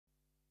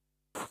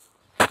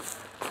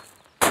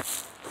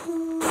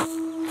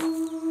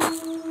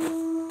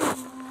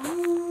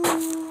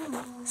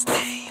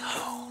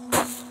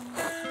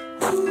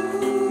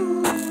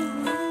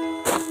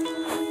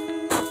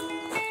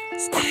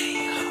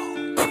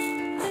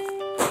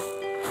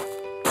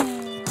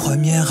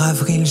1er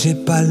avril, j'ai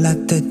pas la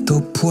tête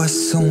aux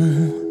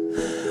poissons.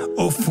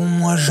 Au fond,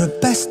 moi je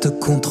peste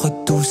contre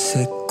tous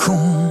ces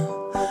cons.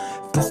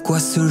 Pourquoi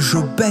ce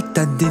jobette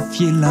a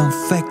défié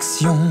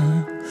l'infection?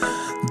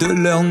 De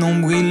leur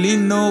nombril,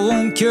 ils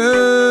n'auront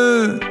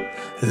que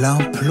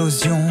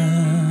l'implosion.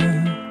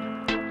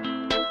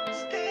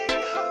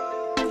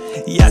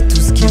 Y'a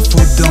tout ce qu'il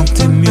faut dans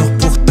tes murs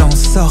pour t'en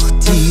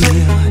sortir.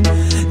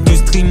 Du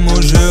stream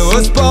au jeu,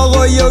 au sport,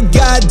 au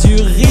yoga, du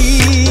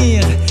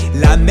rire.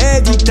 La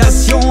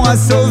méditation a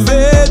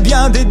sauvé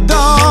bien des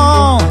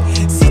dents.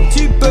 Si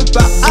tu peux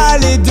pas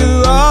aller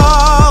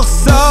dehors,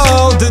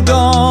 sors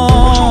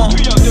dedans.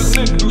 Aujourd'hui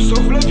internet nous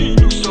sauve la vie,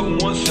 nous sommes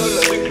moins seuls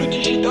avec le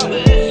digital.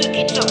 Ce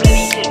qui te sauve la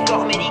vie, c'est le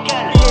corps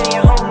médical. Il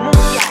rend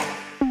mondial.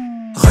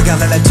 Regarde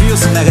la nature,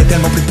 son air est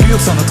tellement plus pur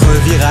sans notre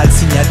virale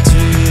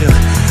signature.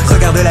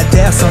 Regarde la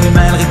terre, sans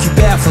l'humain elle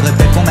récupère. Faudrait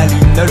peut-être qu'on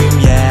allume nos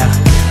lumières.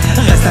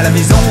 Reste à la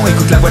maison,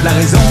 écoute la voix de la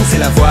raison. C'est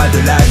la voix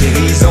de la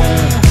guérison.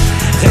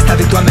 Reste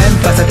avec toi-même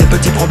face à tes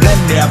petits problèmes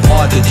et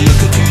apprends à te dire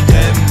que tu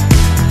t'aimes.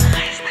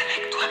 Reste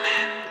avec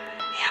toi-même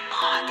et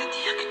apprends à te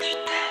dire que tu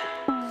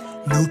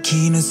t'aimes. Nous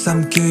qui ne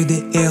sommes que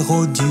des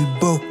héros du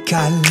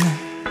bocal,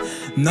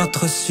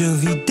 notre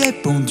survie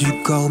dépend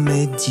du corps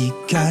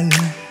médical.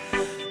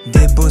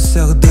 Des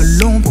bosseurs de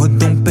l'ombre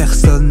dont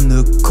personne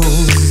ne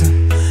cause.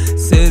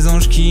 Ces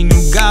anges qui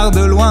nous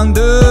gardent loin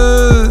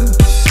de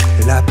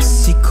la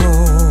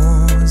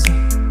psychose.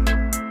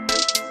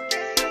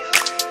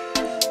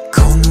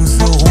 Quand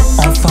nous aurons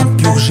enfin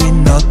purgé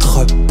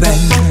notre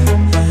peine,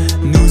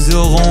 nous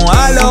aurons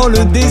alors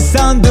le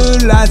dessin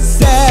de la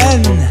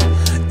scène.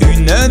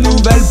 Une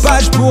nouvelle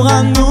page pour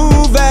un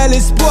nouvel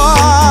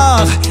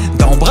espoir.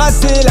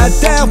 D'embrasser la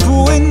terre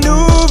pour une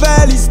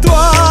nouvelle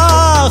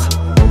histoire.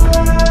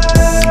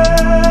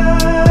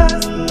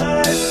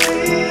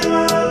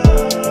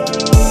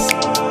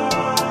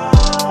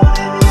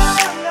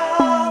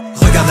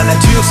 Regarde la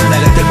nature, son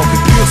air est tellement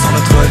plus pur sans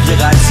notre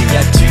virale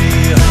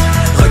signature.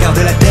 Regarde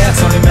la terre,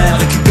 sans l'humain elle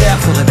récupère.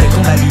 Faudrait peut-être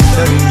qu'on allume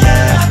nos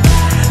lumières.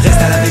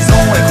 Reste à la maison,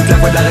 écoute la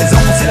voix de la raison.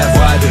 C'est la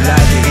voix de la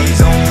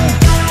guérison.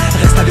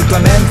 Reste avec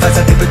toi-même face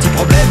à tes petits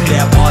problèmes et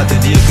apprends à te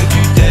dire que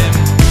tu t'aimes.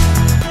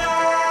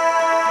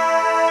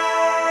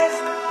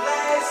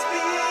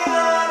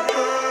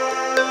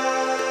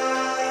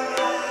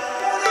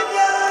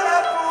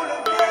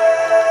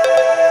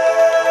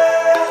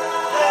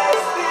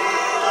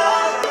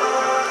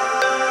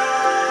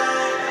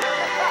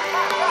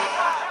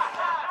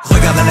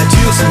 Regarde la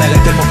nature, son air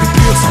est tellement plus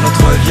pur sans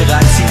notre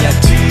virale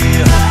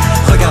signature.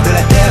 Regarde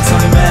la terre, sans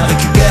l'humain elle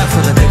récupère.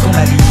 Faudrait peut-être qu'on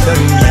allume nos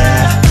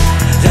lumières.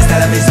 Reste à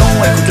la maison,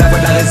 écoute la voix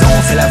de la raison.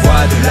 C'est la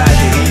voix de la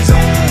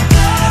guérison.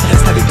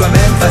 Reste avec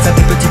toi-même face à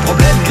tes petits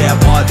problèmes et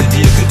apprends à te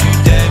dire que tu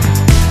t'aimes.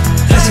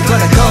 Reste chez toi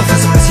d'accord, de toute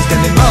façon le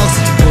système est mort.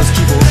 Si tu poses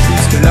qui vaut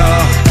plus que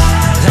l'or.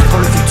 Rien pour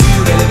le futur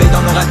et l'éveil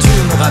dans nos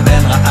ratures nous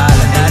ramènera à